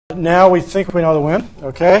Now we think we know the wind.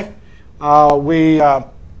 Okay.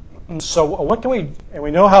 So what can we? And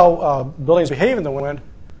we know how buildings behave in the wind.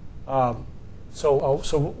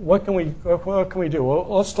 So what can we do? Well,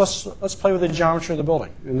 let's play with the geometry of the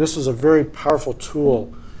building. And this is a very powerful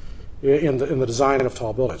tool in the design of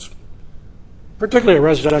tall buildings, particularly a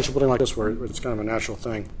residential building like this, where it's kind of a natural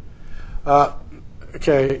thing.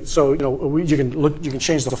 Okay, so you can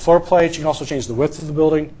change the floor plates. You can also change the width of the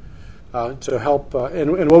building to help.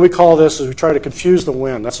 And what we call this is we try to confuse the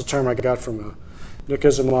wind. That's a term I got from Nick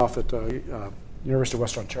Isimoff at University of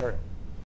Western Ontario.